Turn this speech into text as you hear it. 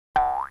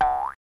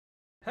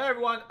Hey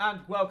everyone, and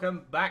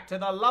welcome back to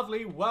the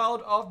lovely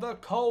world of the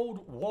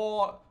Cold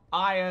War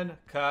Iron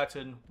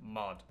Curtain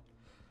mod.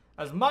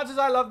 As much as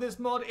I love this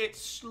mod,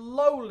 it's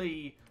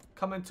slowly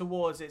coming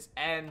towards its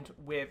end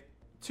with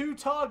three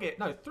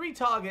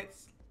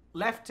targets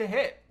left to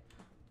hit.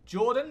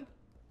 Jordan,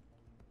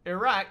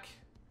 Iraq,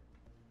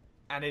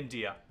 and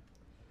India.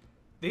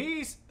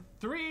 These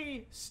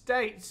three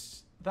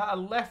states that are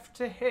left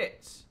to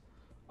hit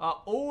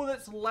are all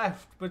that's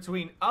left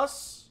between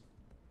us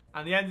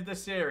and the end of the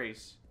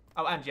series.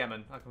 Oh, and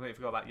Yemen. I completely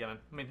forgot about Yemen.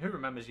 I mean, who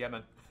remembers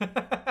Yemen?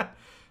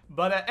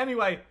 But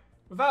anyway,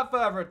 without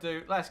further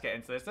ado, let's get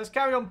into this. Let's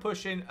carry on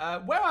pushing.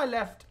 Where I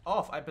left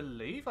off, I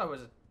believe I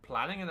was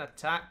planning an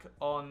attack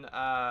on,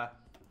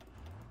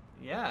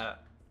 yeah,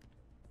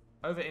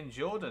 over in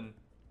Jordan.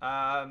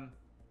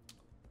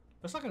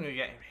 Looks like I'm going to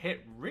get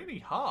hit really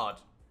hard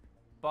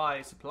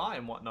by supply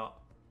and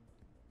whatnot.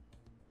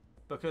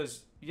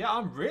 Because, yeah,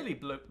 I'm really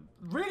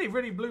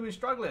blooming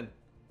struggling.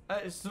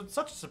 It's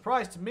such a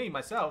surprise to me,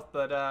 myself,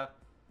 but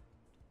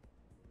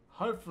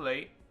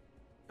hopefully,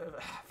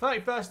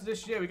 31st of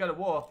this year, we go to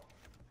war.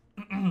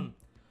 I'm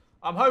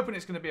hoping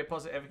it's going to be a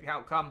positive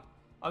outcome.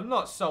 I'm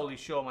not solely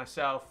sure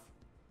myself.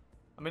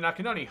 I mean, I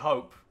can only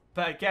hope,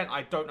 but again,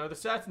 I don't know the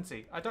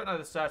certainty.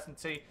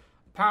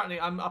 Apparently,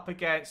 I'm up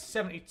against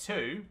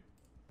 72,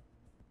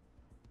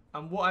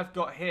 and what I've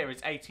got here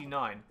is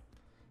 89.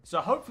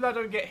 So hopefully I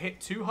don't get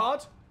hit too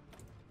hard,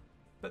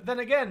 but then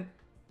again,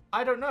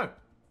 I don't know.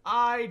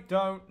 I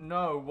don't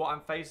know what I'm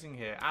facing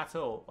here at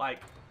all.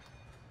 Like,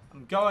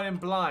 I'm going in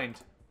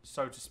blind,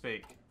 so to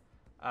speak.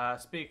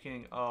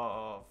 Speaking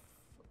of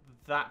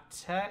that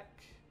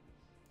tech.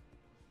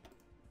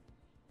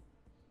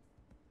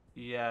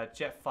 Yeah,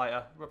 jet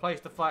fighter. Replace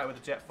the fighter with a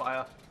jet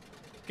fighter.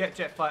 Get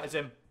jet fighters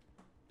in.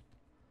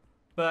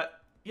 But,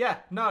 yeah,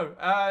 no.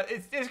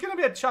 It's going to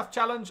be a tough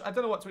challenge. I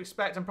don't know what to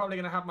expect. I'm probably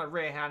going to have my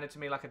rear handed to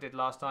me like I did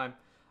last time.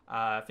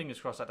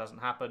 Fingers crossed that doesn't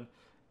happen.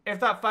 If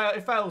that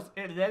fails,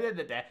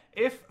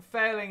 if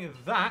failing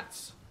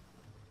that,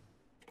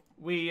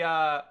 we,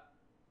 yeah,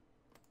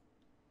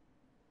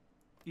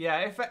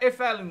 if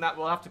failing that,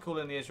 we'll have to call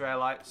in the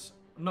Israelites.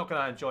 I'm not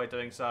going to enjoy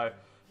doing so.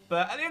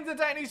 But at the end of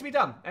the day, it needs to be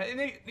done.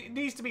 It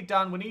needs to be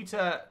done. We need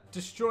to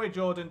destroy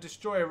Jordan,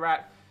 destroy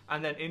Iraq,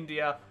 and then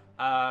India.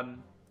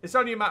 It's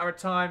only a matter of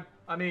time.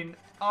 I mean,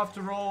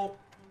 after all,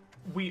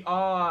 we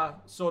are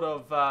sort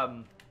of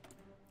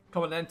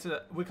coming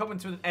to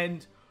an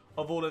end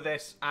of all of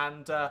this,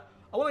 and I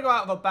want to go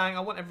out with a bang. I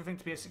want everything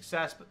to be a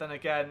success, but then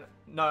again,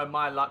 knowing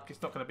my luck,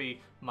 it's not going to be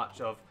much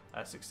of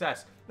a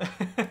success.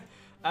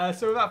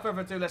 So without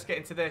further ado, let's get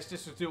into this,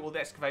 just to do all the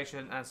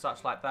excavation and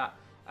such like that.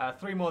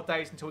 3 more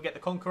days until we get the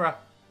Conqueror.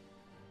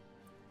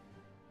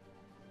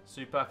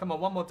 Super. Come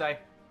on, 1 more day.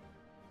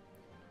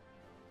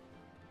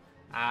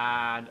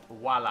 And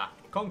voila.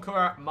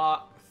 Conqueror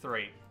Mark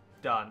 3.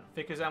 Done.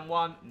 Vickers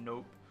M1?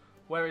 Nope.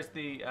 Where is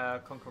the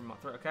Conqueror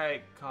Mark 3?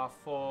 Okay, car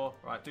 4.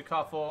 Right, do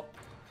car 4.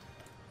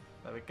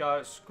 There we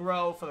go.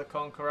 Scroll for the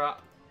Conqueror.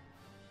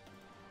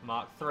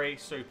 Mark 3.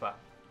 Super.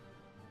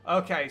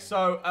 Okay,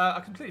 so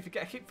I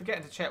keep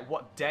forgetting to check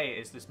what day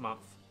it is this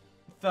month.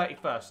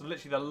 31st. So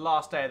literally the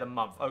last day of the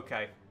month.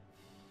 Okay.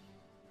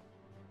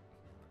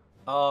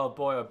 Oh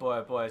boy, oh boy,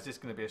 oh boy. Is this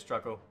going to be a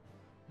struggle?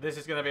 This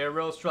is going to be a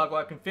real struggle.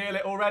 I can feel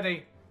it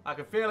already. I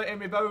can feel it in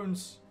my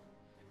bones.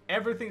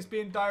 Everything's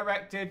being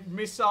directed.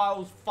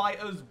 Missiles,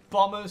 fighters,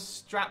 bombers,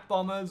 strap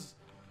bombers.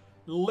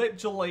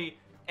 Literally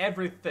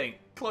everything.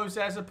 Close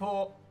air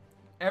support.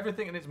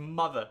 Everything and its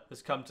mother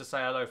has come to say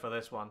hello for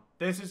this one.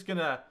 This is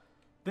gonna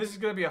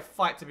be a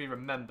fight to be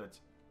remembered.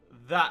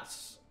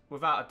 That's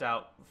without a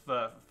doubt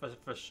for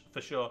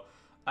sure.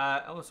 I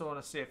also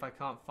want to see if I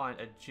can't find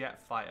a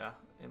jet fighter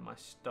in my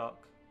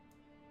stock.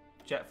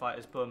 Jet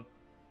fighters, boom.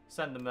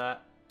 Send them there.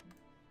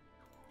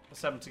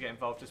 Send them to get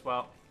involved as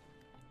well.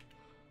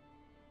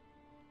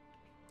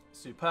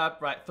 Superb.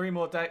 Right, 4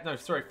 more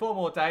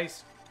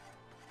days.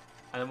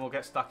 And then we'll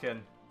get stuck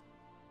in.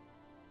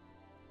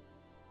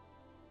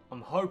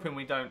 I'm hoping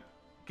we don't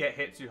get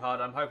hit too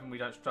hard. I'm hoping we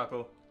don't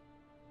struggle.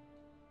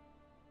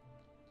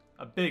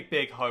 A big,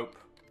 big hope.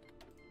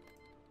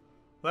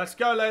 Let's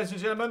go, ladies and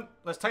gentlemen.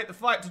 Let's take the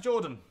fight to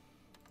Jordan.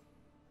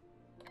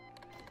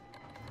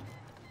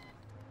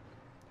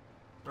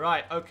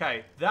 Right,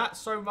 okay. That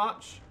so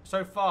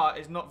far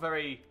is not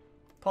very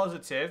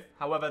positive.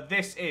 However,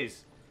 this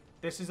is.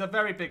 This is a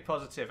very big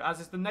positive,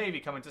 as is the Navy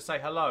coming to say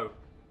hello.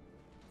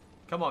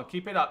 Come on,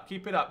 keep it up,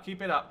 keep it up,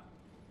 keep it up.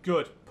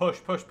 Good.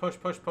 Push, push, push,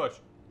 push, push.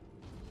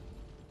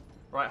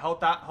 Right,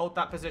 hold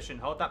that position,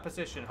 hold that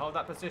position, hold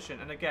that position.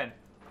 And again,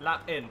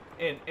 lap in.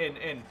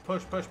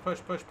 Push, push,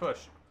 push, push, push.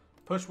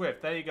 Push with,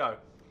 there you go.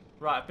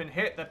 Right, I've been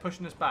hit, they're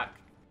pushing us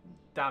back.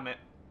 Damn it.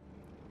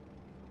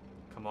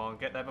 Come on,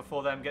 get there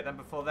before them, get them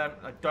before them.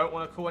 I don't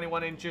want to call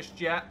anyone in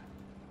just yet.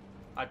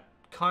 I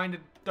kind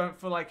of don't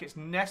feel like it's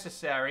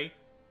necessary.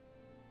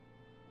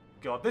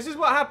 God, this is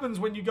what happens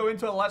when you go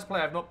into a Let's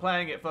Play of not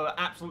playing it for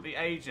absolutely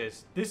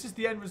ages. This is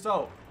the end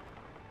result.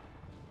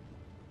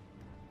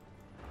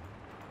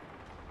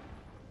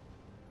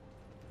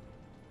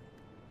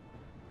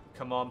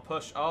 come on,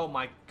 push. Oh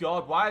my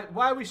god, why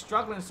are we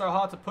struggling so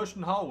hard to push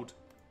and hold?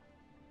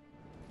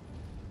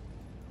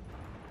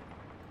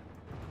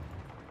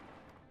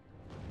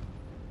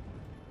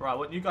 Right, I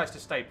want you guys to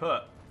stay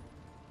put.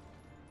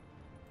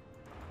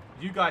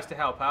 You guys to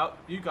help out.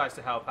 You guys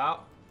to help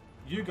out.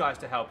 You guys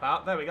to help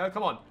out. There we go,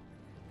 come on.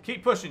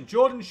 Keep pushing.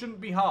 Jordan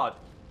shouldn't be hard.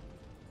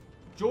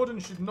 Jordan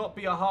should not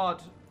be a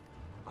hard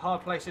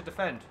place to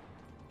defend.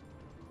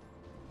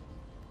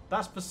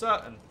 That's for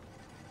certain.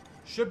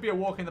 Should be a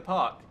walk in the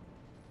park.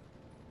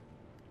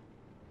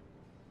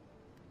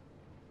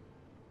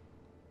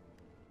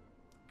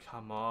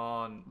 Come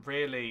on.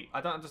 Really?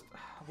 I don't understand.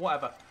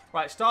 Whatever.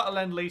 Right, start a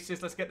lend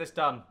leases. Let's get this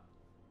done.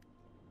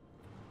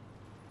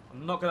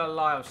 I'm not going to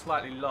lie. I'm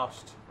slightly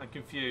lost and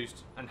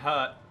confused and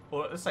hurt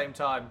all at the same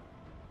time.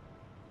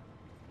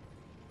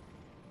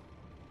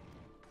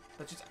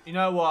 Just, you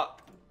know what?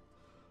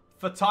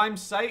 For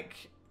time's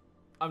sake,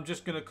 I'm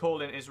just going to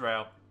call in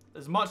Israel.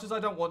 As much as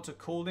I don't want to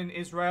call in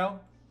Israel,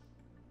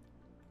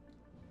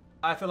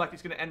 I feel like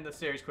it's going to end the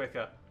series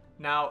quicker.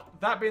 Now,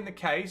 that being the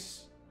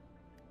case,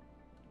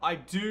 I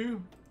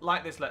do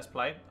like this Let's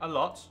Play a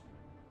lot.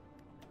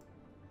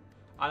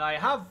 And I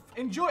have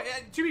enjoyed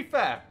it. To be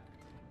fair,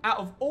 out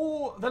of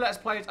all the Let's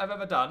Plays I've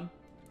ever done...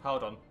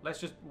 Hold on. Let's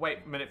just wait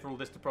a minute for all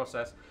this to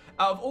process.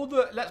 Out of all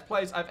the Let's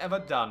Plays I've ever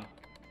done,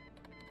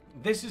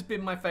 this has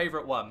been my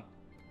favourite one.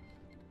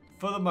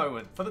 For the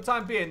moment. For the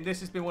time being, this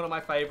has been one of my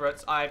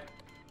favourites. I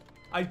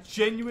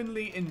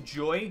genuinely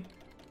enjoy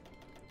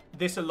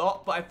this a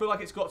lot, but I feel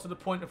like it's got to the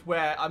point of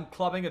where I'm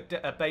clubbing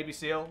a baby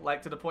seal.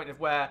 Like, to the point of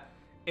where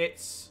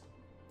it's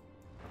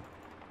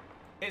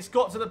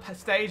got to the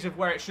stage of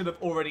where it should have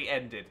already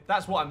ended.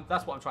 That's what I'm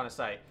trying to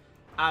say.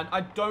 And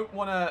I don't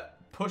want to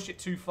push it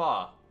too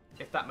far,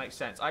 if that makes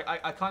sense.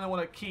 I kind of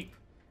want to keep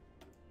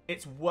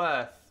its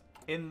worth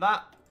in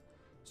that.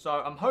 So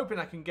I'm hoping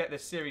I can get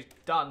this series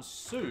done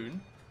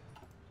soon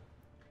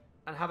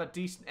and have a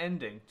decent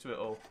ending to it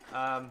all.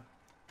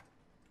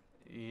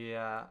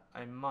 Yeah,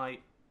 I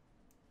might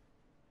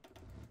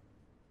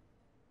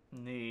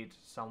need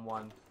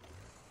someone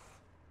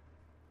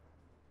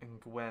in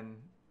Gwen.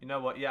 You know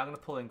what? Yeah, I'm going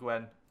to pull in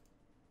Gwen.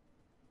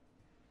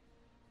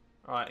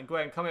 Alright, and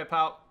Gwen, come here,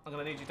 pal. I'm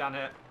going to need you down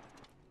here.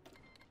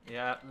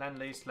 Yeah,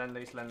 lend-lease,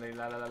 lend-lease, lend-lease,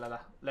 la la la la la.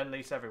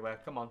 Lend-lease everywhere.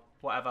 Come on,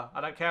 whatever.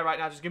 I don't care right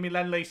now. Just give me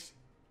lend-lease.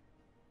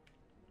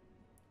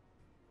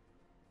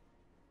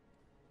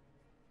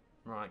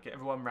 Right, get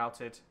everyone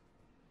routed.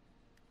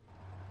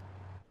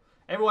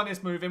 Everyone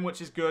is moving, which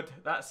is good.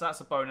 That's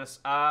a bonus.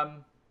 I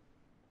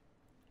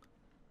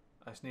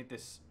just need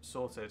this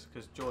sorted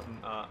because Jordan,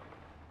 I'm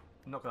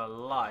not gonna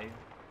lie,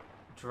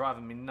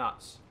 driving me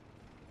nuts.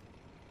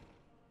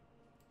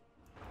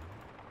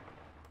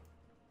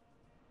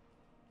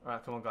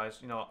 Alright, come on guys.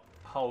 You know what?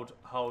 Hold,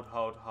 hold,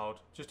 hold, hold.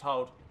 Just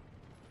hold.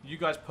 You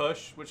guys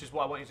push, which is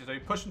what I want you to do.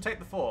 Push and take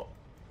the fort.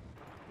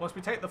 Once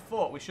we take the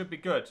fort, we should be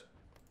good.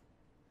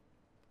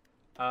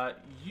 I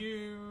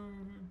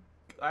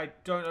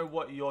don't know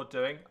what you're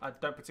doing. I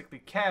don't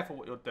particularly care for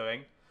what you're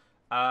doing.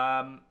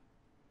 God.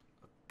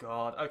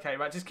 Okay,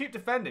 right. Just keep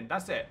defending.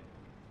 That's it.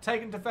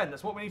 Take and defend.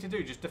 That's what we need to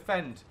do. Just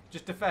defend.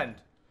 Just defend.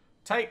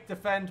 Take,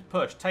 defend,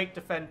 push. Take,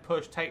 defend,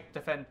 push. Take,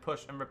 defend,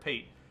 push, and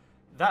repeat.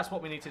 That's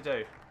what we need to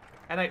do.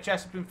 NHS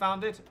has been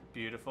founded.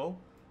 Beautiful.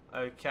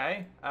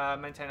 Okay.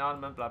 Maintain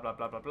armament. Blah, blah,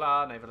 blah, blah,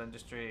 blah. Naval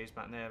industries.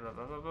 Blah, blah,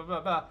 blah, blah,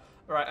 blah, blah.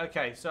 Right,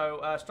 okay. So,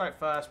 strike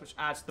first, which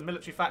adds the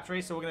military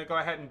factory. So, we're going to go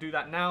ahead and do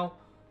that now.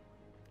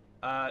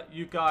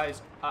 You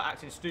guys are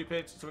acting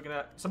stupid. So, we're going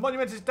to... It's a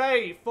monumentous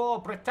day for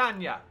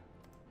Britannia.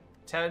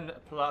 10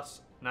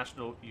 plus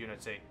national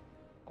unity.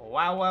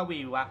 Wow, wow,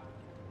 wee, wow.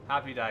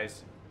 Happy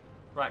days.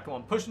 Right, come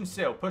on. Push and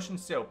seal. Push and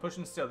seal. Push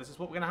and seal. This is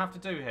what we're going to have to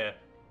do here.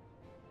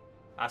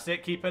 That's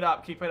it. Keep it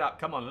up. Keep it up.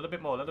 Come on. A little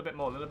bit more. A little bit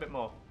more. A little bit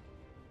more.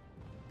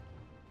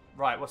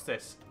 Right, what's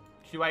this?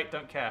 Q8,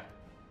 don't care.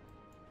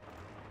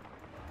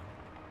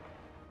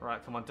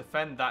 Right, come on.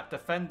 Defend that.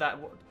 Defend that.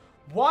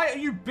 Why are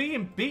you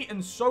being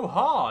beaten so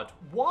hard?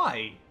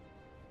 Why?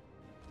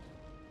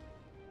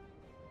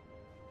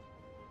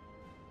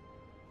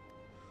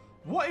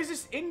 What is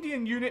this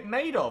Indian unit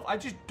made of? I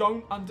just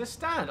don't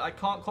understand. I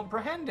can't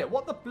comprehend it.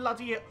 What the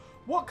bloody...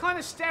 What kind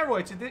of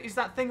steroids is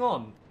that thing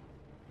on?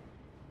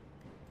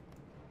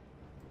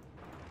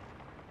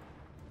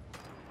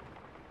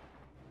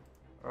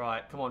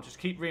 Alright, come on. Just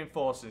keep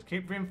reinforcing.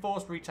 Keep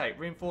reinforce, retake.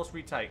 Reinforce,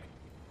 retake.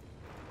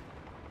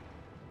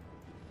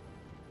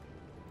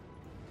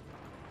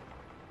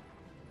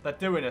 They're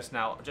doing us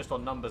now, just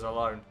on numbers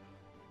alone.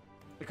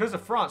 Because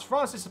of France.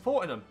 France is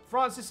supporting them.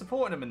 France is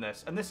supporting them in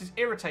this. And this is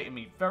irritating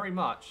me very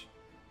much.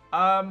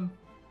 Ingwen,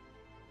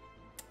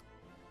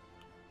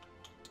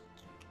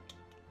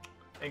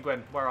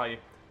 where are you?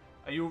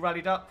 Are you all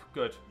rallied up?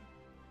 Good.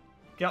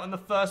 Get on the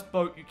first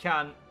boat you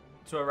can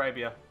to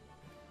Arabia.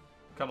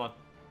 Come on.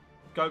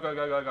 Go, go,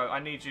 go, go, go. I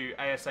need you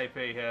ASAP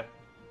here.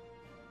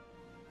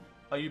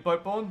 Are you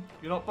boat-borne?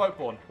 You're not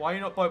boat-borne. Why are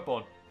you not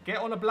boat-borne? Get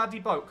on a bloody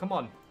boat. Come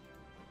on.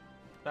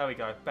 There we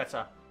go.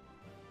 Better.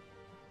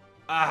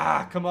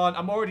 Ah, come on.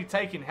 I'm already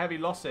taking heavy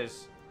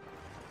losses.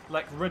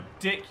 Like,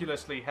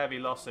 ridiculously heavy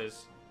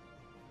losses.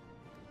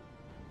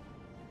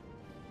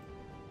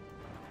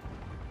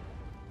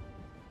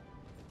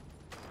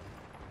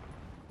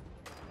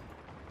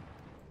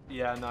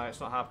 Yeah, no, it's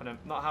not happening.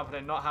 Not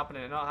happening, not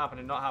happening, not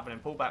happening, not happening.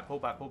 Pull back, pull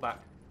back, pull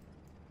back.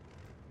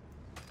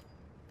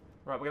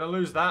 Right, we're going to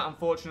lose that,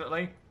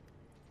 unfortunately.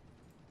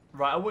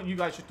 Right, I want you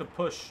guys just to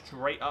push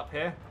straight up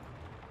here.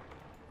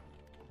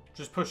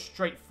 Just push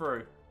straight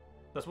through.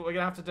 That's what we're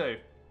going to have to do.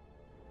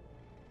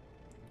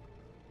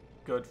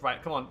 Good,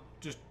 right, come on.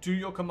 Just do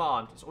your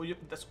command.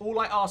 That's all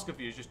I ask of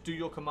you, is just do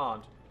your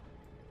command.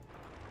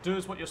 Do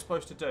as what you're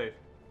supposed to do.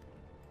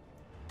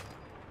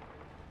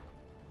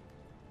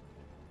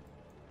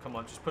 Come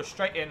on, just push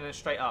straight in and then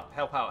straight up.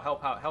 Help out,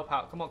 help out, help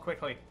out. Come on,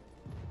 quickly.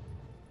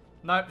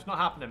 Nope, it's not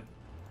happening.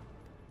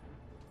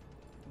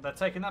 They're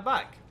taking that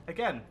back.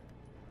 Again.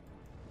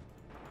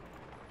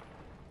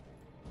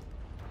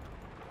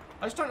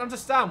 I just don't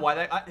understand why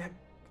they...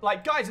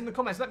 like, guys, in the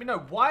comments, let me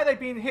know. Why are they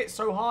being hit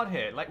so hard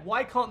here? Like,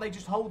 why can't they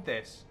just hold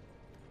this?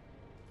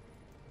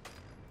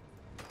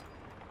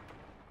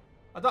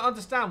 I don't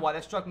understand why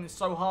they're struggling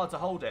so hard to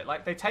hold it.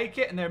 Like, they take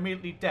it and they're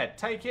immediately dead.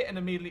 Take it and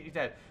immediately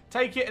dead.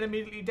 Take it and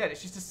immediately dead.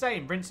 It's just the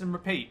same. Rinse and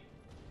repeat.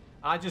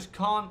 I just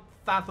can't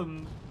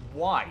fathom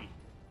why.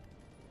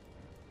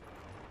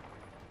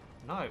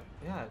 No.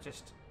 Yeah,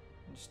 just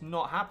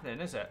not happening,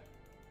 is it?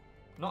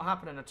 Not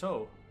happening at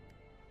all.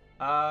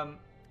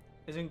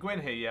 Is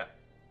Nguyen here yet?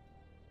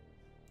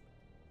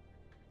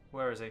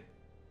 Where is he?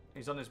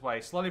 He's on his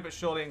way. Slowly but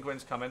surely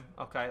Nguyen's coming.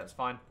 Okay, that's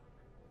fine.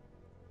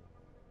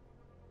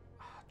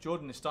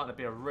 Jordan is starting to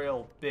be a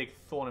real big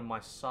thorn in my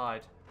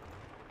side.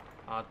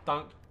 I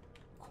don't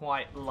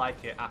quite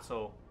like it at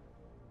all.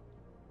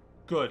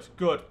 Good,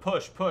 good.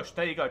 Push, push.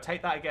 There you go.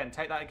 Take that again.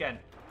 Take that again.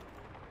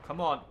 Come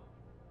on.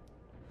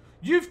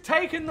 You've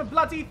taken the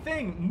bloody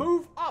thing.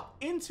 Move up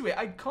into it.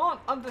 I can't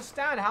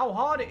understand how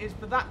hard it is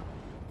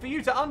for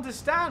you to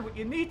understand what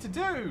you need to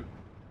do.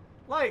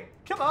 Like,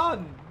 come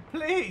on.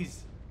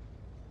 Please.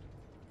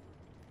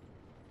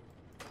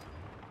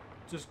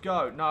 Just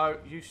go. No,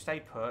 you stay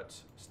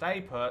put.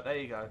 Stay put. There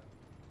you go.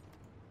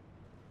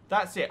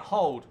 That's it.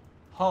 Hold.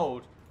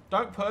 Hold.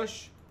 Don't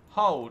push.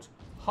 Hold.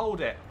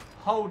 Hold it.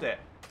 Hold it.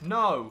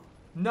 No.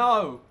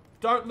 No.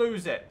 Don't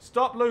lose it.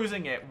 Stop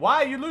losing it.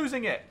 Why are you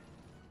losing it?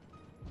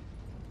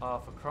 Oh,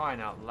 for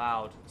crying out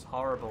loud. It's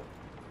horrible.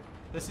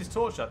 This is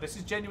torture. This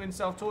is genuine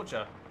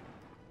self-torture.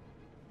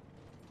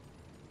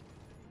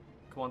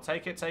 Come on,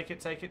 take it, take it,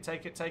 take it,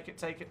 take it, take it,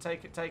 take it,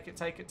 take it, take it, take it,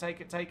 take it, take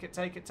it, take it,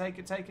 take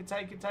it, take it,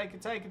 take it, take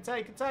it, take it,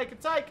 take it, take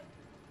it, take.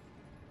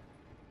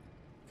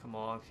 Come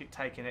on, keep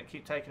taking it,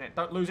 keep taking it.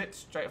 Don't lose it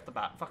straight off the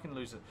bat. Fucking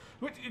lose it.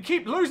 You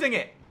keep losing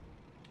it.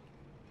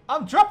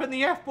 I'm dropping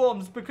the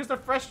F-bombs because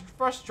of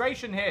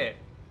frustration here.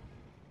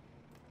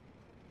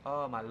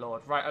 Oh my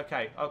lord. Right,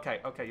 okay,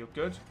 okay, okay. You're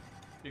good.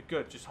 You're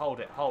good. Just hold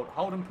it. Hold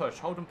and push.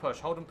 Hold and push.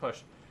 Hold and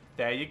push.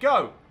 There you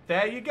go.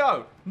 There you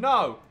go.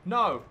 No,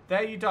 no.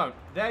 There you don't.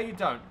 There you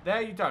don't.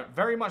 There you don't.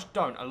 Very much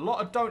don't. A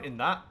lot of don't in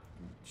that.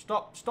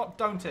 Stop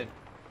don'ting.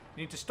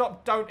 You need to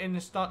stop don'ting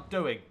and start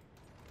doing.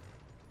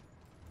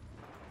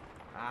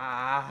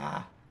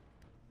 Ah.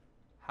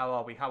 How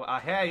are we?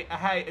 Hey,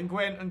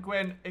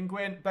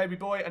 Nguyen, baby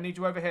boy, I need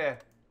you over here.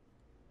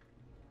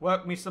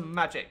 Work me some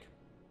magic.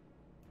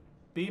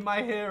 Be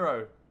my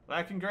hero.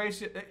 Like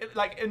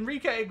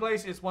Enrique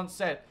Iglesias once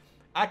said,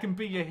 I can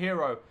be your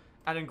hero.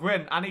 And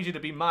Nguyen, I need you to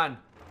be mine.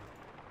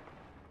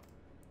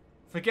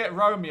 Forget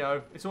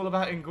Romeo. It's all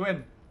about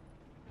Nguyen.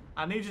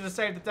 I need you to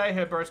save the day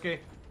here, broski.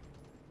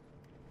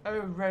 Oh,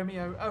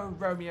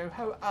 Romeo,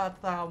 how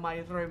art thou, my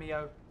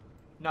Romeo?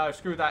 No,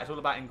 screw that. It's all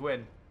about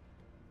Nguyen.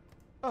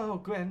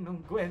 Oh,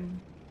 Nguyen,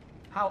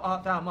 how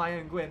art thou, my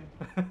Nguyen?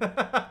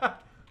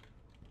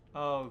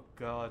 Oh,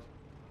 God.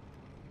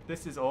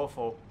 This is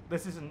awful.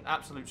 This is an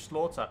absolute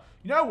slaughter.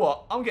 You know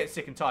what? I'm getting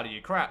sick and tired of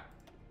you crap.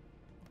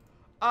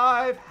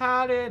 I've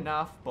had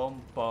enough,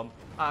 bum bum.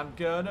 I'm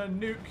gonna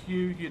nuke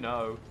you, you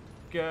know.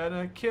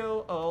 Gonna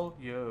kill all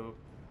you.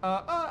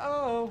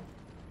 Oh.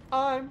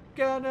 I'm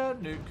gonna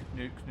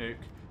nuke.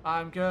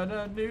 I'm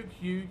gonna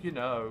nuke you, you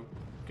know.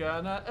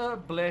 Gonna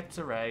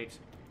obliterate.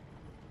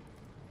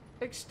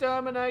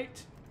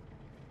 Exterminate.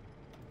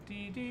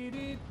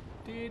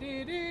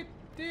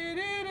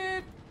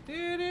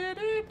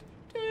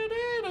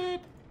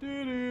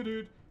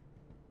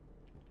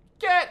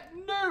 Get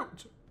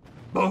nuked!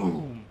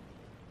 Boom!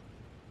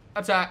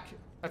 Attack!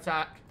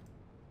 Attack!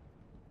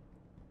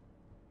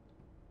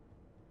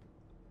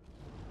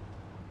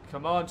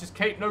 Come on, just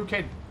keep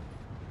nuking!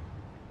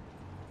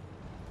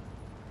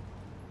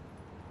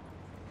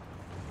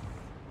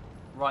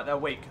 Right, they're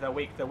weak, they're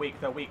weak, they're weak,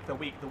 they're weak, they're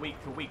weak, they're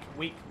weak, they're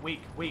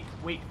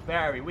weak,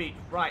 very weak,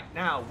 right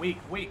now, weak,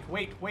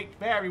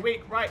 very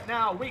weak, right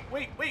now, weak,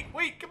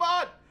 come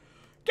on!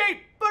 Keep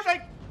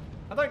pushing!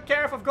 I don't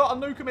care if I've got to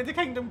nuke them into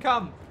Kingdom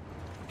Come.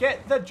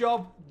 Get the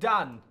job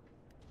done.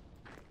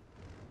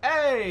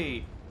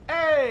 Hey!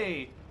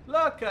 Hey!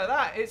 Look at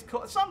that. It's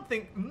called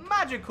something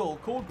magical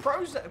called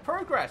progress. I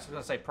was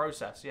going to say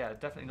process. Yeah,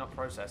 definitely not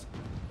process.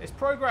 It's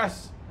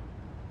progress.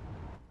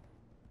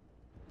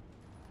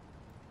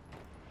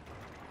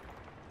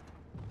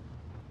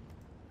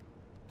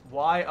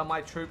 Why are my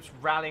troops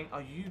rallying?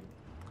 Are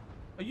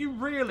you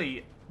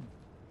really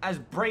as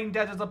brain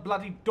dead as a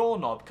bloody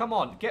doorknob? Come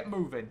on, get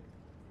moving.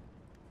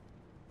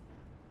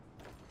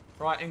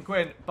 Right, and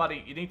Gwyn,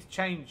 buddy, you need to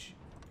change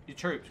your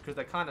troops because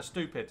they're kind of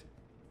stupid.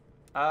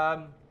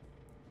 Go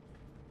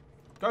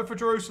for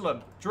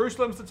Jerusalem.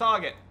 Jerusalem's the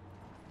target.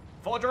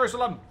 For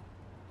Jerusalem.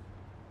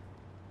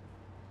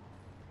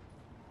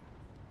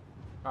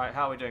 Alright,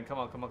 how are we doing? Come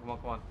on, come on, come on,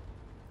 come on.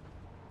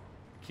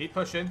 Keep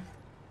pushing.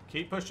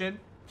 Keep pushing.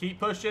 Keep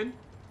pushing.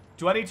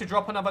 Do I need to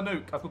drop another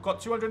nuke? I've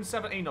got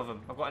 217 of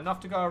them. I've got enough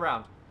to go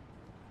around.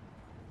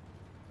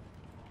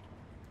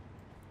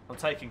 I'm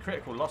taking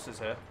critical losses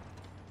here.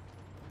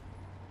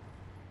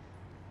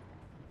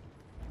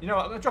 You know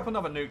what? I'm going to drop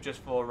another nuke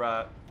just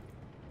for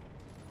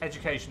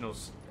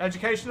educationals.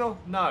 Educational?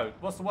 No.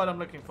 What's the word I'm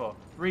looking for?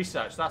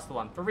 Research. That's the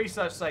one. For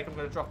research's sake, I'm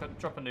going to drop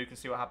a nuke and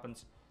see what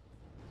happens.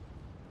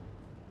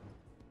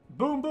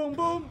 Boom, boom,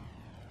 boom.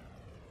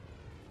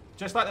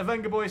 Just like the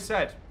Venga boys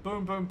said.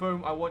 Boom, boom,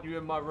 boom. I want you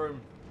in my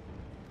room.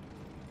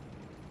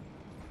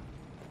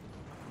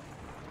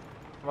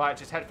 Right,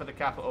 just head for the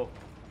capital.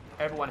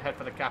 Everyone head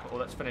for the capital.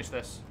 Let's finish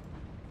this.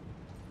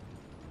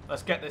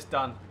 Let's get this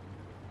done.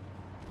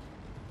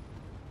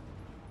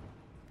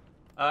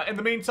 In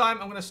the meantime,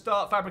 I'm going to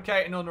start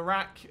fabricating on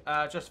Iraq.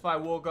 Justify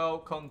war goal,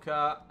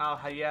 conquer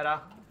Al-Hayera.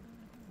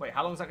 Wait,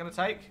 how long is that going to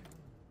take?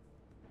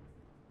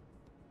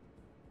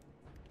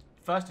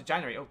 1st of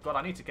January. Oh, God,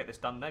 I need to get this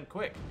done then,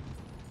 quick.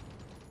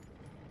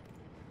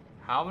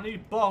 How many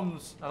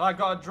bombs have I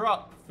got to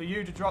drop for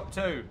you to drop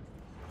too?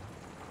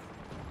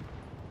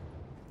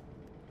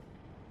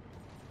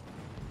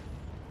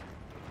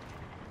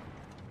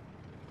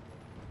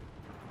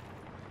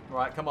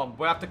 Right, come on.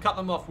 We have to cut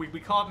them off. We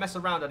can't mess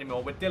around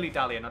anymore. We're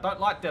dilly-dallying. I don't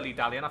like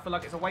dilly-dallying. I feel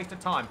like it's a waste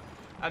of time.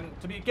 And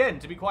to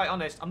be quite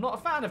honest, I'm not a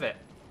fan of it.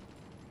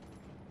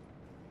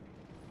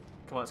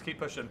 Come on, let's keep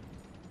pushing.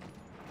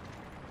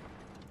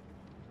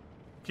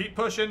 Keep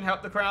pushing.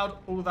 Help the crowd.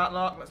 All that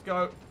luck. Let's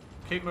go.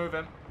 Keep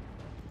moving.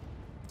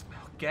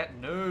 Oh,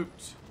 get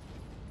nuked.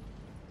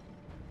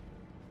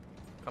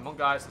 Come on,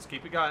 guys. Let's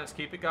keep it going. Let's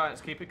keep it going.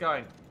 Let's keep it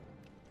going.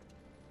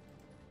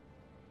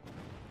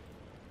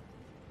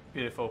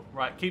 Beautiful.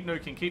 Right, keep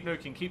nuking, keep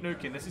nuking, keep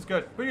nuking. This is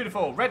good.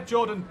 Beautiful. Red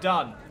Jordan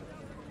done.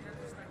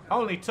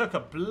 Only took a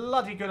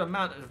bloody good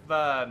amount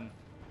of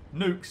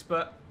nukes,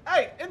 but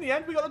hey, in the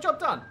end, we got the job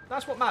done.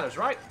 That's what matters,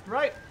 right?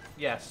 Right?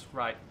 Yes,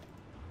 right.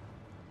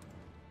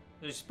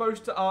 You're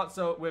supposed to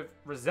answer with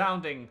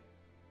resounding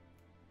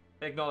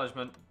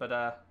acknowledgement,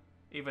 but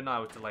even I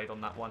was delayed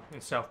on that one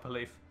in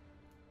self-belief.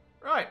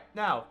 Right,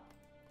 now,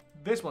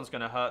 this one's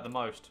going to hurt the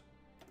most.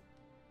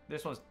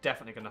 This one's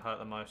definitely going to hurt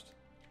the most.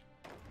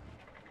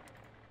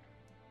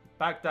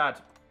 Baghdad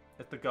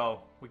is the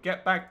goal. We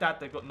get Baghdad,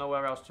 they've got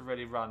nowhere else to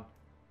really run.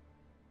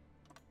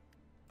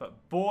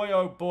 But boy,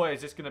 oh boy,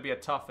 is this going to be a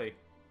toughie.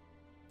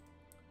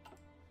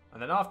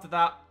 And then after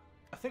that,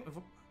 I think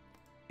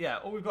yeah,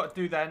 all we've got to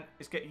do then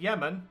is get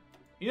Yemen.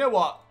 You know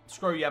what?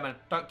 Screw Yemen.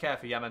 Don't care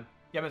for Yemen.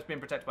 Yemen's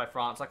being protected by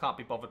France. I can't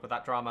be bothered with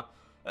that drama.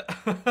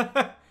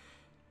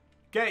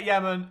 Get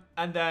Yemen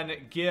and then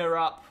gear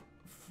up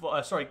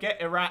for, sorry, get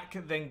Iraq,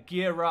 then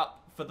gear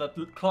up for the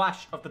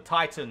Clash of the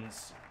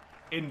Titans.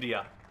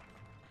 India.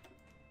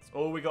 That's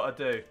all we got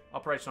to do.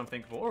 Operation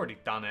Unthinkable. Already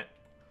done it.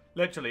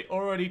 Literally,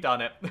 already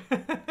done it.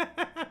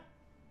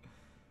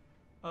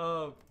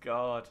 Oh,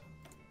 God.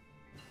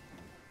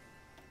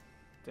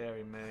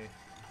 Deary me.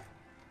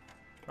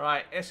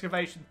 Right,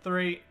 Excavation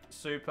 3.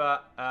 Super.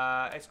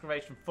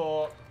 Excavation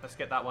 4. Let's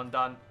get that one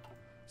done.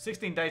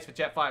 16 days for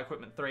Jet Fighter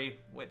Equipment 3,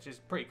 which is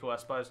pretty cool, I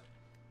suppose.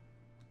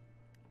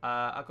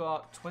 I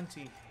got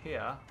 20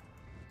 here.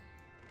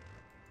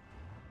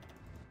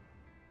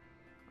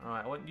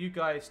 Alright, I want you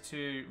guys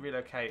to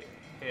relocate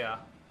here.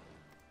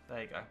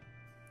 There you go.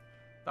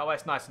 That way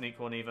it's nice and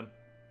equal and even.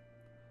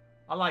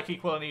 I like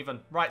equal and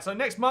even. Right, so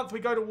next month we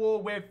go to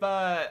war with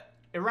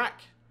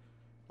Iraq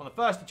on the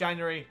 1st of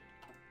January.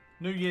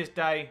 New Year's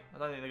Day. I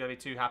don't think they're going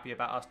to be too happy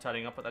about us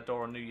turning up at their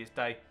door on New Year's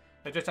Day.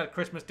 They just had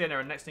Christmas dinner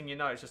and next thing you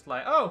know it's just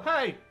like, oh,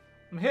 hey,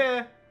 I'm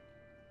here.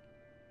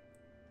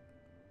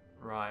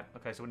 Right,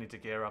 okay, so we need to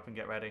gear up and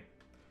get ready.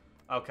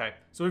 Okay,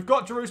 so we've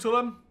got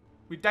Jerusalem.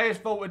 We Deus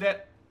vaulted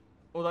it.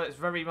 Although it's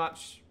very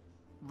much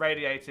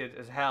radiated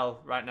as hell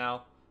right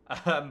now.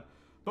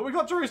 But we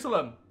got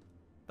Jerusalem.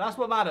 That's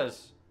what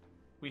matters.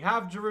 We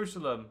have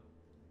Jerusalem.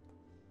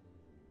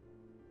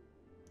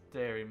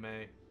 Deary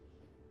me.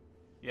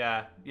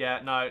 Yeah,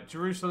 no.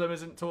 Jerusalem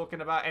isn't talking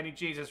about any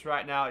Jesus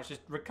right now. It's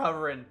just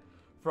recovering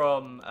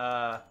from...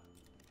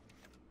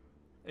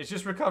 it's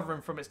just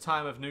recovering from its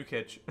time of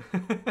nukage.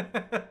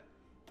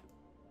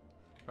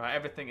 Right,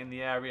 everything in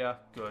the area.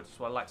 Good. That's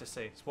what I like to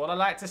see. It's what I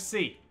like to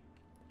see.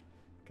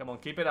 Come on,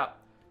 keep it up.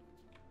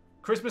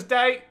 Christmas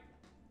Day.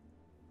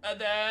 And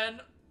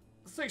then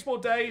 6 more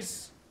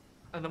days.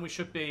 And then we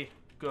should be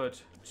good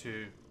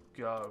to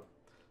go.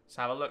 Let's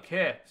have a look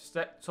here.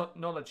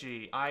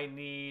 Technology. I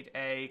need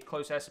a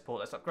close air support.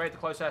 Let's upgrade the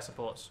close air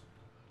supports.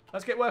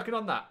 Let's get working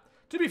on that.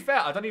 To be fair,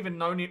 I don't even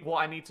know what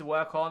I need to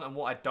work on and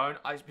what I don't.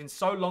 It's been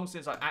so long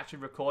since I actually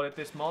recorded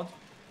this mod.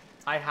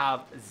 I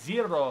have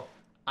zero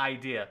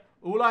idea.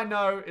 All I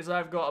know is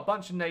I've got a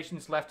bunch of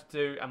nations left to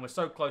do, and we're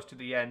so close to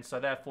the end, so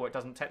therefore it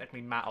doesn't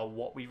technically matter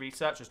what we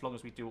research as long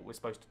as we do what we're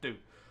supposed to do.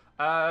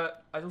 I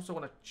also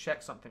want to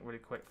check something really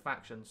quick.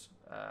 Factions.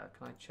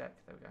 Can I check?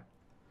 There we go.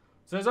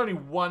 So there's only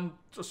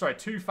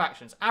two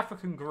factions.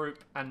 African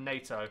group and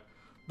NATO.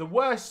 The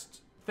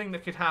worst thing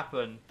that could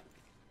happen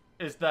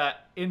is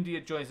that India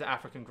joins the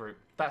African group.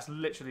 That's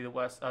literally the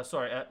worst.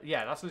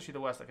 Yeah, that's literally the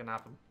worst that can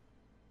happen.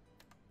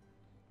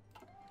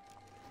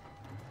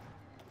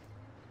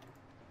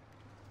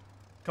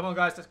 Come on,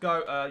 guys, let's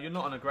go. You're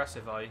not on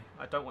aggressive, are you?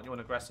 I don't want you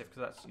on aggressive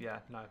because that's... Yeah,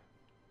 no.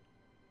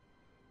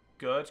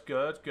 Good,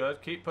 good,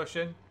 good. Keep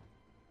pushing.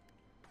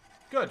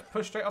 Good.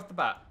 Push straight off the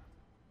bat.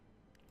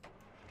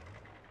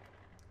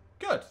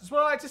 Good. That's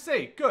what I like to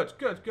see. Good,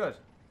 good, good.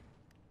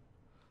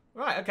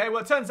 Right, okay.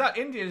 Well, it turns out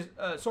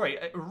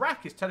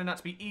Iraq is turning out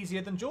to be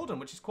easier than Jordan,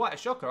 which is quite a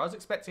shocker. I was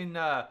expecting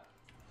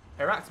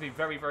Iraq to be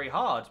very, very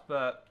hard,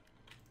 but...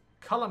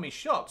 Colour me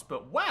shocked,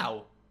 but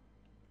wow.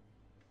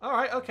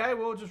 Alright, okay,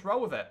 we'll just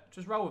roll with it.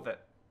 Just roll with it.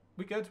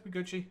 We good? We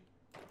Gucci?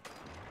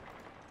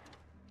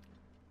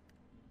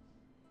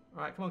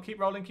 Alright, come on, keep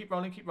rolling, keep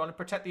rolling, keep rolling.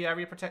 Protect the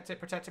area, protect it,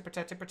 protect it,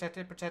 protect it, protect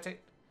it, protect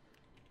it.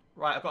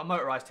 Right, I've got a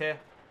motorised here.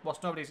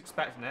 Whilst nobody's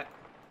expecting it.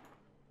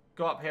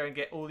 Go up here and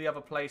get all the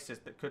other places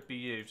that could be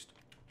used.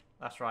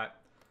 That's right.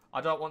 I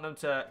don't want them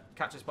to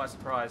catch us by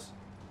surprise.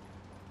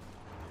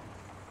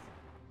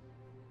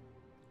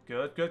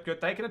 Good, good, good.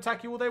 They can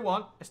attack you all they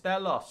want. It's their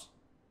loss.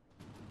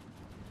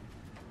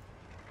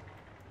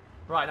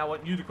 Right, now I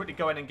want you to quickly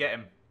go in and get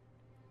him.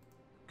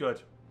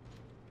 Good.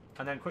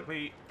 And then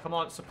quickly, come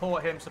on,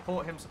 support him,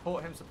 support him,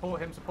 support him,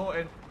 support him, support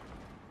him.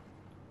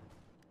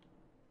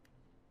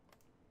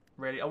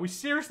 Really? Are we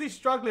seriously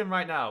struggling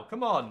right now?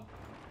 Come on.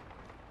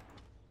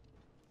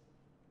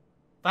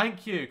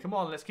 Thank you. Come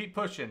on, let's keep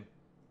pushing.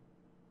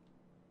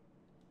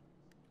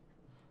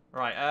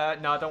 Right,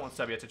 no, I don't want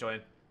Serbia to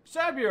join.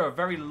 Serbia are a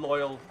very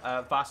loyal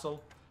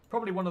vassal.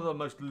 Probably one of the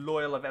most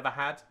loyal I've ever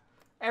had.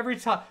 Every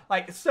time,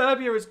 like,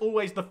 Serbia is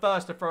always the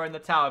first to throw in the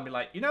towel and be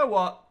like, you know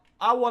what?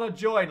 I want to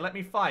join. Let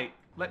me fight.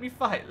 Let me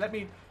fight. Let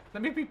me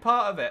be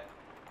part of it.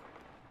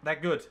 They're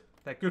good.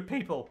 They're good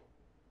people.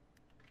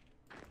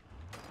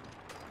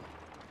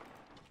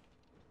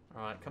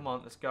 Alright, come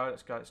on. Let's go.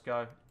 Let's go. Let's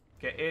go.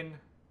 Get in.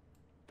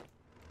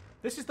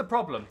 This is the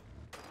problem.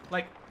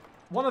 Like,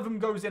 one of them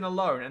goes in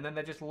alone and then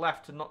they're just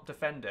left to not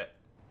defend it.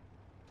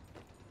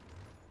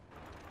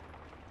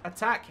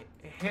 Attack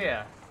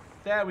here.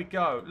 There we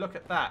go. Look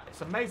at that.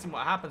 It's amazing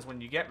what happens when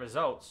you get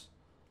results.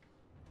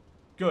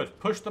 Good.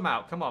 Push them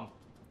out. Come on.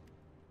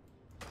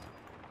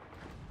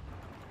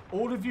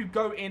 All of you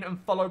go in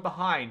and follow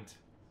behind.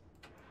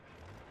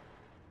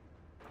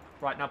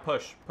 Right, now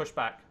push. Push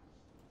back.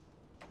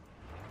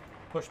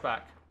 Push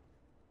back.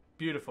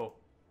 Beautiful.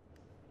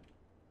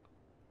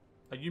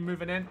 Are you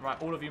moving in?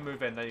 Right, all of you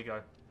move in. There you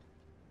go.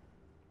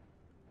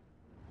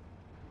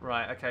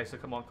 Right, okay, so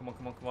come on, come on,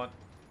 come on, come on.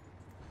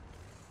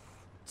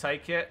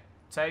 Take it.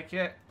 Take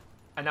it.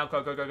 And now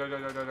go, go, go, go, go,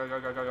 go, go, go, go,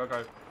 go, go, go,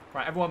 go.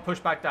 Right, everyone push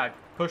Baghdad.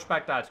 Push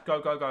Baghdad. Go,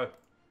 go, go.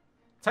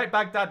 Take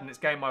Baghdad and it's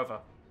game over.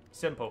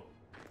 Simple.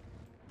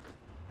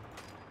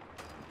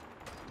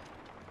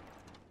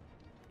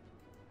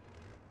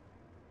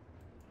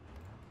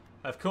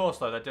 Of course,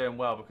 though, they're doing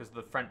well because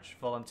the French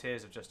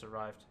volunteers have just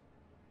arrived.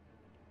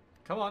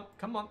 Come on,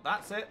 come on.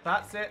 That's it,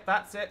 that's it,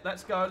 that's it.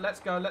 Let's go, let's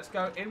go, let's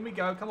go. In we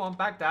go. Come on,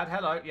 Baghdad.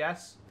 Hello,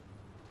 yes.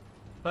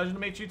 Pleasure to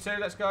meet you too.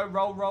 Let's go.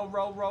 Roll, roll,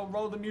 roll, roll,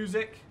 roll the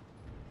music.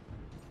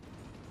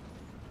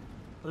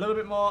 A little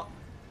bit more.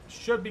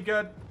 Should be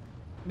good.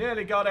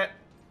 Nearly got it.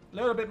 A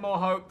little bit more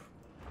hope.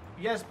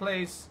 Yes,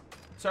 please.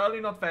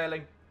 Totally not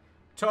failing.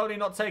 Totally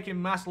not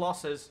taking mass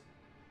losses.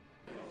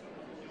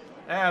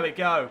 There we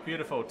go.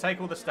 Beautiful.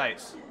 Take all the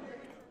states.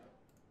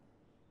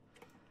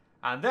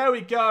 And there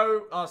we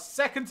go. Our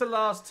second to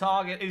last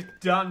target is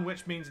done,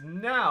 which means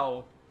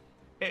now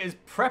it is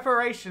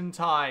preparation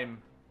time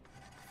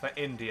for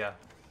India.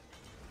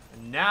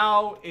 And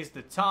now is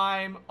the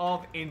time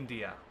of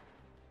India.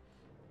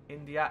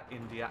 India,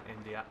 India,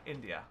 India,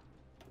 India.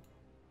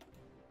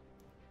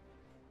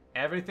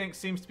 Everything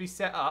seems to be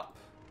set up.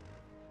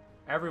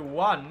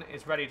 Everyone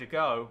is ready to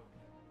go.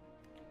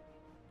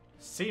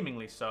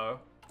 Seemingly so.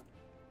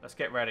 Let's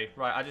get ready.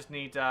 Right, I just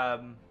need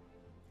light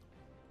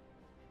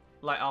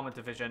armor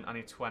division. I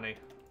need 20.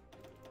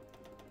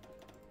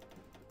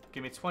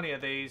 Give me 20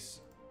 of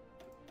these.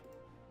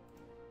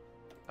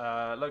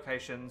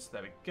 Locations.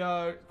 There we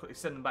go. Quickly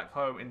send them back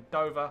home in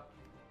Dover.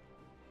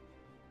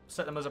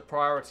 Set them as a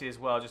priority as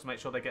well, just to make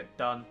sure they get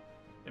done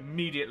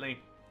immediately.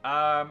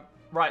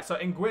 Right, so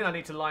in Gwyn I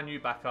need to line you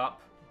back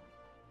up.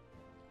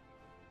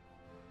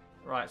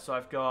 Right, so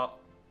I've got...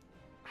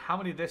 How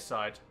many this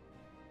side?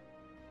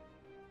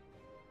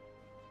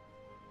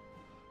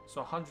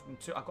 So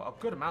 102. I've got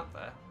a good amount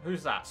there.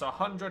 Who's that? So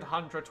 100,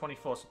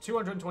 124. So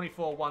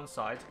 224 one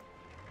side.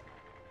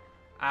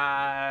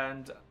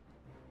 And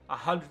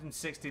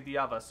 160 the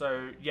other.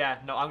 So, yeah,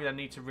 no, I'm going to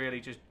need to really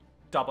just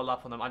double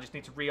up on them. I just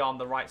need to rearm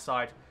the right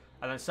side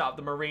and then set up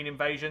the marine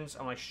invasions,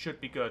 and I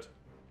should be good.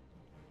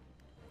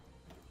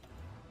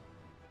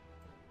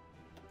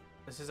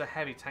 This is a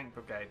heavy tank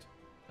brigade.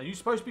 Are you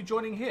supposed to be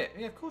joining here?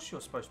 Yeah, of course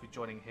you're supposed to be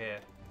joining here.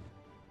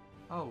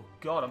 Oh,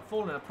 God, I'm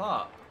falling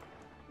apart.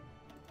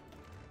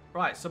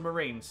 Right,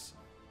 submarines.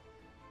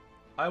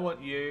 I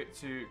want you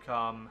to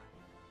come...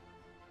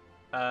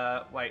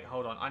 wait,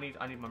 hold on. I need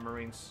my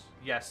marines.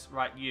 Yes,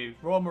 right, you.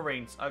 Royal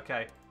Marines.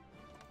 Okay.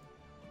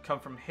 Come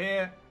from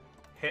here.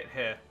 Hit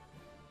here.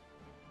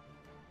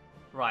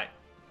 Right.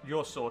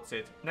 You're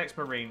sorted. Next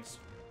marines.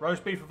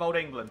 Roast beef of Old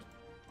England.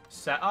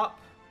 Set up.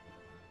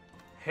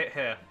 Hit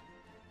here.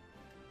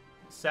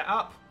 Set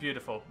up.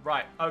 Beautiful.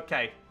 Right.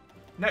 Okay.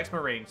 Next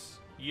marines.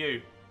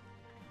 You.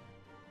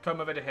 Come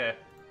over to here.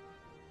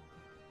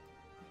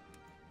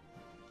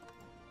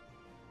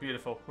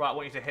 Beautiful. Right. I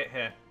want you to hit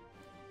here.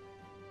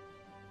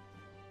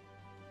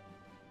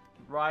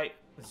 Right.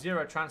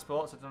 0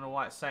 transports. I don't know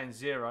why it's saying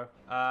 0.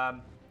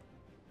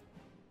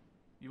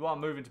 You are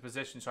moving to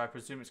position, so I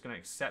presume it's going to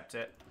accept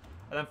it.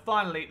 And then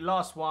finally,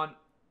 last one.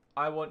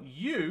 I want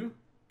you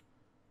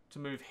to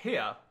move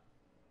here.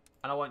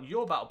 And I want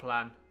your battle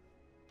plan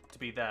to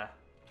be there.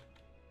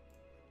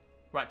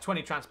 Right,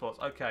 20 transports.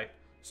 Okay.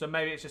 So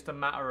maybe it's just a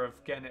matter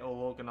of getting it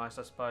all organised,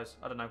 I suppose.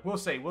 I don't know. We'll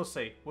see. We'll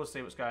see. We'll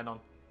see what's going on.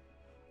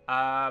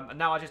 And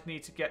now I just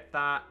need to get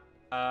that...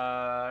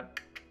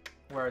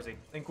 where is he?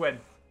 In Gwyn.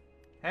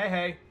 Hey,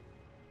 hey.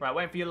 Right,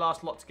 waiting for your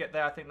last lot to get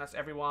there. I think that's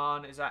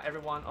everyone. Is that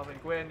everyone of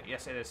Gwyn?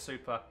 Yes, it is.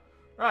 Super.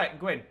 Right,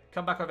 Gwyn,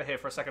 come back over here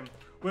for a second.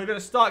 We're going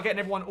to start getting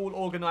everyone all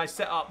organised,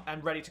 set up,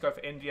 and ready to go for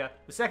India.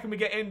 The second we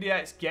get India,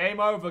 it's game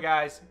over,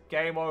 guys.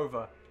 Game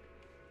over.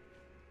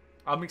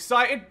 I'm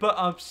excited, but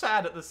I'm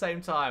sad at the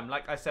same time.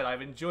 Like I said,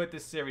 I've enjoyed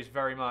this series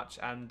very much,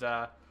 and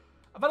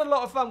I've had a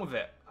lot of fun with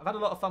it. I've had a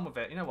lot of fun with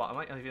it. You know what? I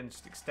might even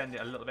just extend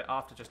it a little bit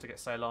after just to get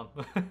so long.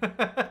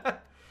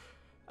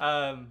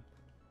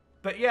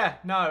 But yeah,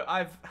 no,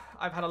 I've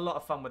had a lot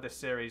of fun with this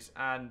series,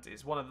 and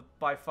it's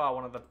by far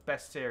one of the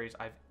best series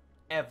I've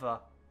ever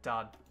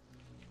done.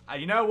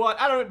 You know what?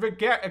 I don't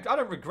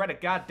regret a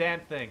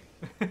goddamn thing.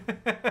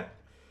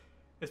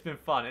 It's been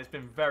fun. It's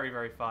been very,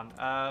 very fun.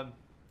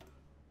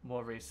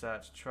 More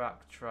research.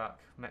 Truck,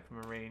 mech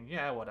marine.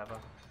 Yeah, whatever.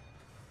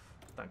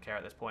 Don't care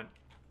at this point.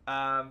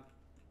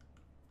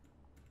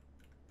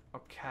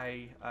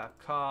 Okay.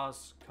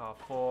 Cars. Car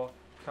 4.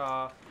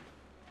 Car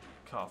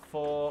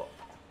 4.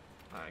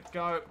 There we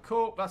go.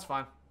 Cool. That's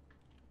fine.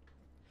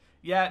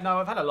 Yeah, no,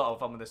 I've had a lot of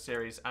fun with this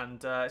series, and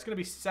it's going to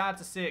be sad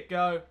to see it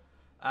go.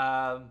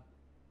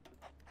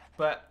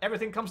 But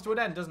everything comes to an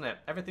end, doesn't it?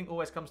 Everything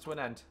always comes to an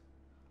end.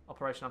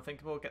 Operation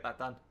Unthinkable, get that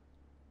done.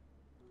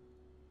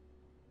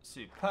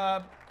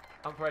 Superb.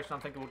 Operation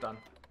Unthinkable done.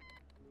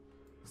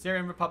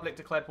 Syrian Republic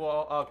declared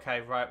war.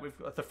 Okay, right.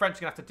 The French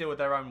are going to have to deal with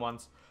their own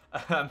ones.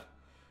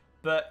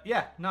 But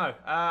yeah, no.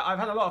 I've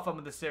had a lot of fun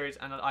with this series,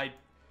 and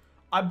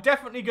I'm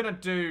definitely going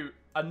to do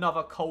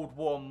another Cold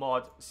War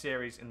mod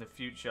series in the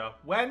future.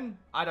 When?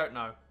 I don't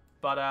know.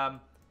 But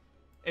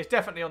it's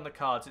definitely on the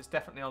cards. It's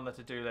definitely on the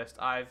to-do list.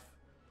 I've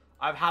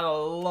had a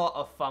lot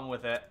of fun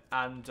with it,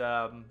 and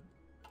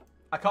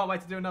I can't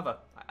wait to do another.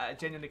 I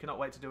genuinely cannot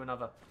wait to do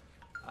another.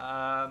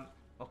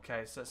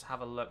 Okay, so let's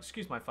have a look.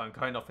 Excuse my phone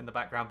going off in the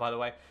background, by the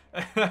way.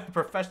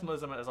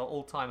 Professionalism is an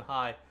all-time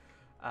high.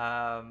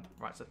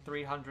 Right, so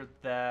 300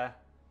 there.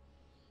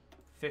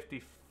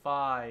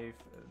 55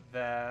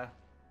 there.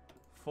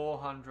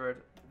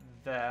 400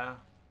 there.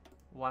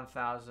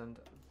 1,000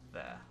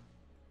 there.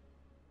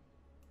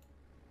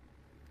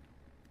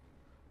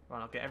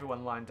 Right, I'll get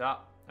everyone lined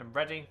up and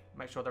ready.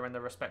 Make sure they're in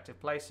their respective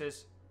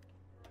places.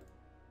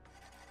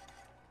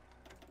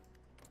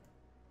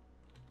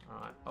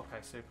 Alright, okay,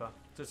 super.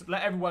 Just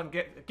let everyone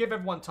give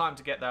everyone time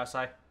to get there, I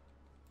say.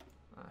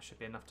 That should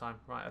be enough time.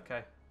 Right,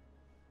 okay.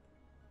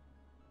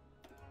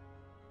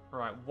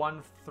 Right,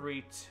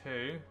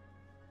 132.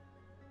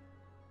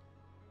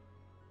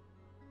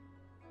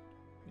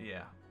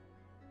 Yeah.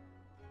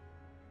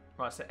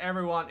 Right, so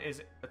everyone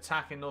is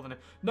attacking Northern...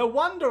 No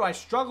wonder I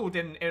struggled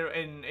in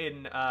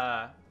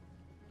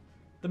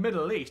the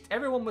Middle East.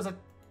 Everyone was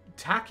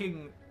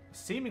attacking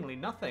seemingly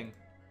nothing.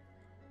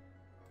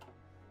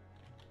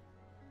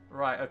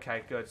 Right,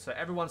 okay, good. So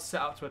everyone's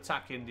set up to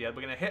attack India.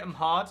 We're going to hit them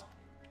hard.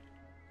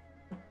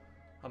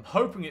 I'm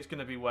hoping it's going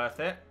to be worth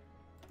it.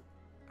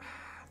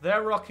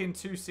 They're rocking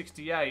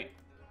 268.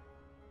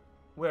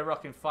 We're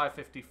rocking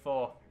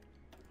 554.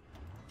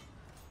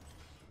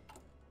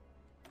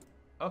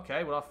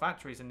 Okay, well, our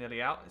factories are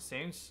nearly out, it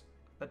seems.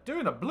 They're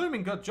doing a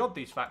blooming good job,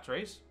 these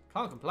factories.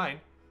 Can't complain.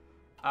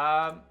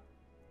 Yeah,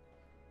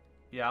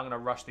 I'm going to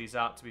rush these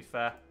out, to be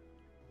fair.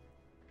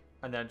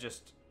 And then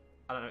just,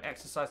 I don't know,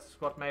 exercise the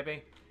squad,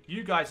 maybe.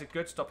 You guys are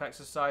good, stop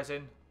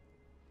exercising.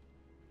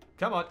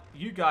 Come on,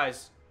 you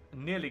guys are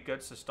nearly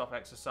good, so stop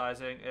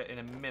exercising in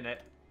a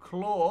minute.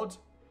 Claude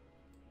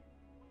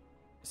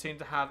seemed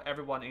to have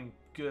everyone in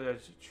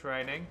good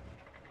training.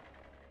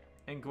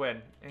 In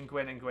Gwyn.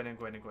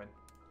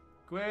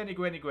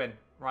 Gwynny.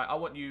 Right, I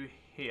want you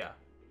here.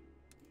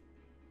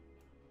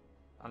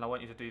 And I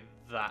want you to do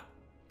that.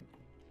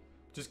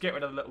 Just get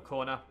rid of the little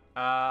corner.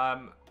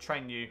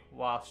 Train you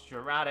whilst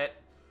you're at it.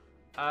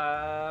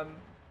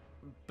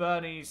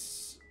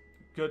 Bernie's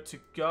good to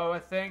go, I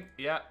think.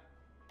 Yep.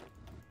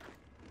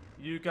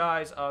 You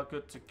guys are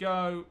good to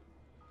go.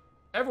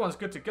 Everyone's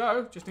good to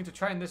go. Just need to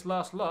train this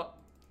last lot.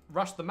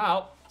 Rush them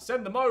out.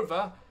 Send them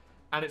over.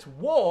 And it's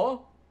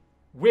war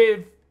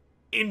with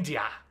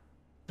India.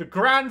 The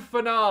grand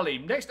finale.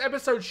 Next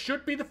episode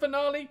should be the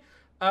finale.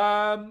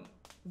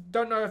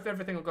 Don't know if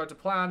everything will go to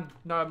plan.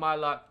 No, my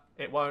luck,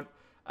 it won't.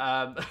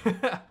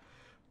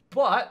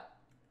 But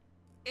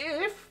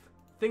if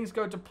things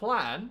go to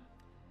plan,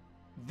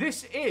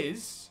 this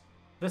is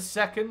the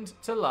second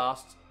to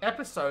last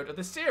episode of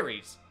the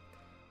series.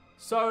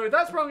 So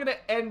that's where I'm going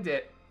to end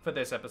it for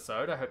this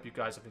episode. I hope you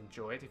guys have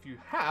enjoyed. If you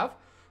have,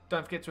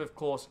 don't forget to, of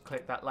course,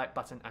 click that like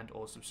button and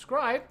or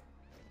subscribe.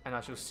 And I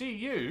shall see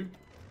you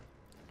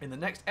in the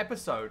next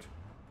episode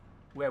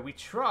where we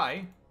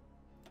try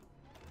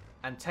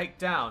and take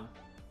down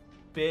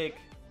big,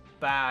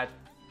 bad,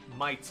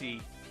 mighty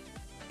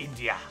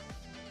India.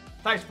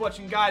 Thanks for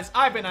watching, guys.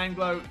 I've been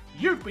Anglo.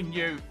 You've been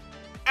you.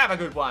 Have a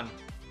good one.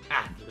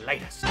 And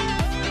latest.